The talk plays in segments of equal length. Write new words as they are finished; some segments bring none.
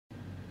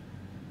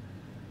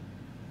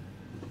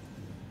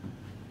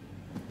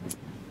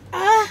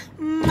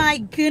my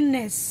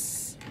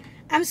goodness.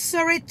 I'm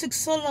sorry it took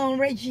so long,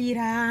 Regina.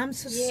 I'm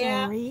so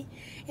sorry.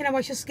 And I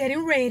was just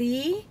getting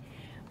ready.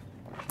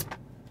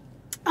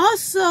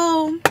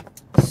 Also,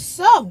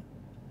 so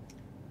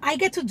I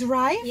get to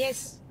drive?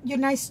 Yes. Your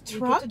nice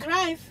truck? You get to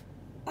drive.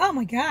 Oh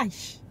my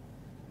gosh.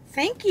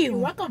 Thank you. You're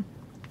welcome.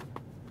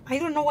 I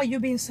don't know why you're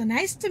being so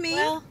nice to me.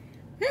 Well,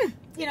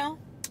 you know.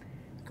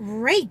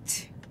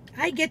 Great.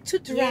 I get to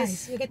drive.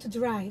 Yes, you get to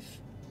drive.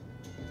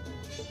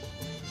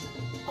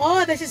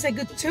 Oh, this is a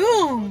good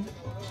tune.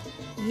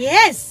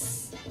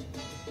 Yes.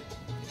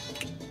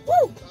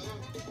 Woo.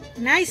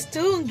 Nice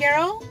tune,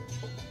 girl.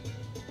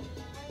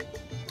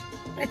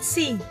 Let's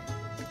see.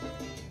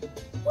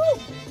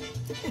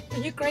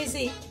 Woo. You're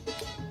crazy.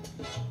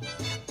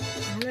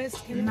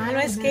 Malo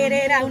es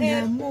querer a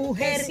una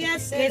mujer que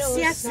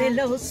sea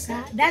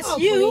celosa. That's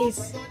you.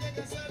 Please.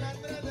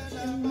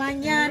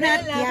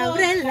 Mañana te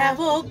abre la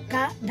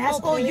boca. That's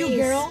all you,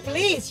 girl.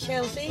 Please,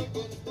 Chelsea.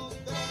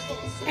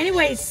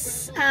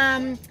 Anyways,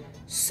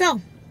 so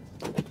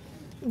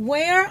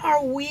where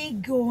are we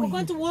going? We're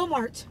going to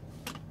Walmart.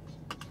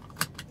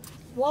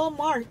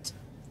 Walmart.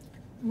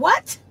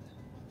 What?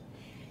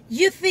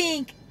 You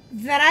think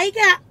that I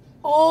got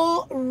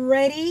all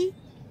ready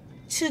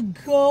to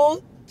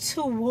go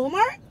to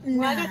Walmart?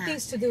 Well, I Nah. got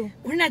things to do.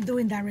 We're not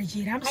doing that,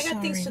 Regina. I'm I sorry.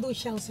 got things to do,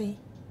 Chelsea.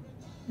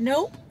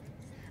 No,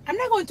 I'm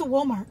not going to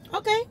Walmart.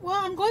 Okay, well,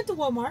 I'm going to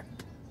Walmart.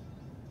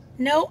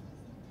 No,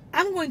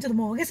 I'm going to the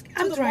mall.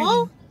 I'm the driving.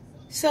 mall?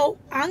 So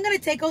I'm gonna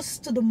take us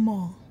to the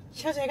mall.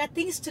 Chelsea, I got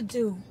things to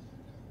do.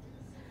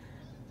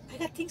 I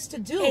got things to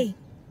do. Hey,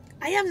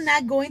 I am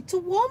not going to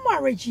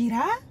Walmart,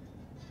 Regina.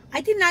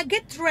 I did not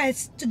get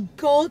dressed to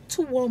go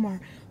to Walmart.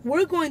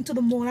 We're going to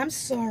the mall. I'm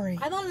sorry.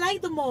 I don't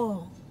like the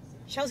mall.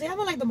 Chelsea, I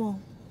don't like the mall.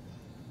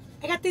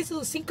 I got things to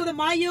do. Cinco de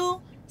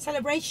Mayo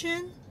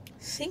celebration.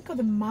 Cinco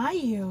de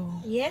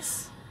Mayo.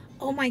 Yes.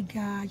 Oh my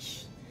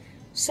gosh.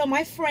 So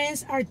my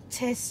friends are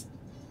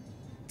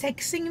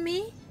texting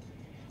me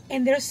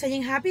and they're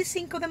saying Happy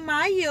Cinco de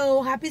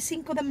Mayo, Happy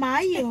Cinco de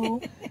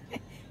Mayo.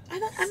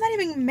 I'm not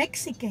even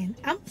Mexican.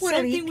 I'm Puerto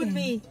Same Rican. thing with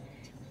me.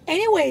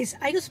 Anyways,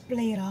 I just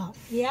play it off.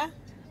 Yeah.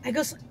 I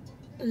just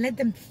let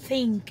them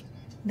think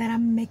that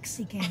I'm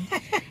Mexican.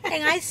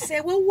 And I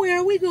said, well, where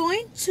are we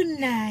going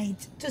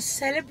tonight to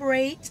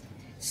celebrate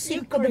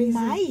Cinco de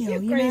Mayo?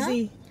 You're you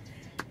crazy. know?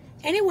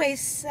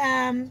 Anyways,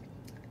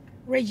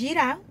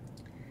 Regina,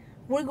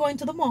 we're going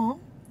to the mall.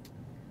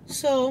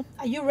 So,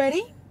 are you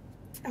ready?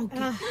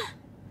 Okay.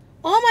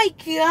 Oh my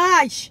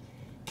gosh.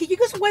 Can you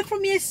just wait for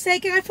me a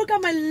second? I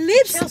forgot my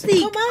lipstick. Chelsea,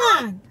 come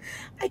on.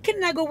 I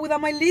cannot go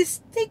without my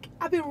lipstick.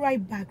 I'll be right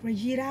back,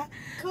 Regina.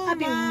 I'll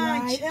be Come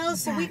on, right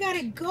Chelsea. back. We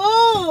gotta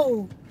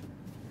go.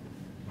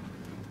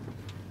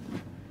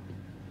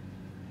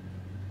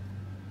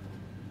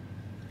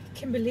 I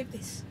can't believe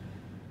this.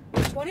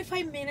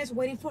 25 minutes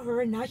waiting for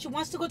her. Now she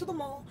wants to go to the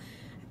mall.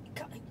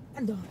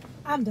 I'm done.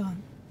 I'm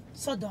done.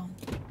 So done.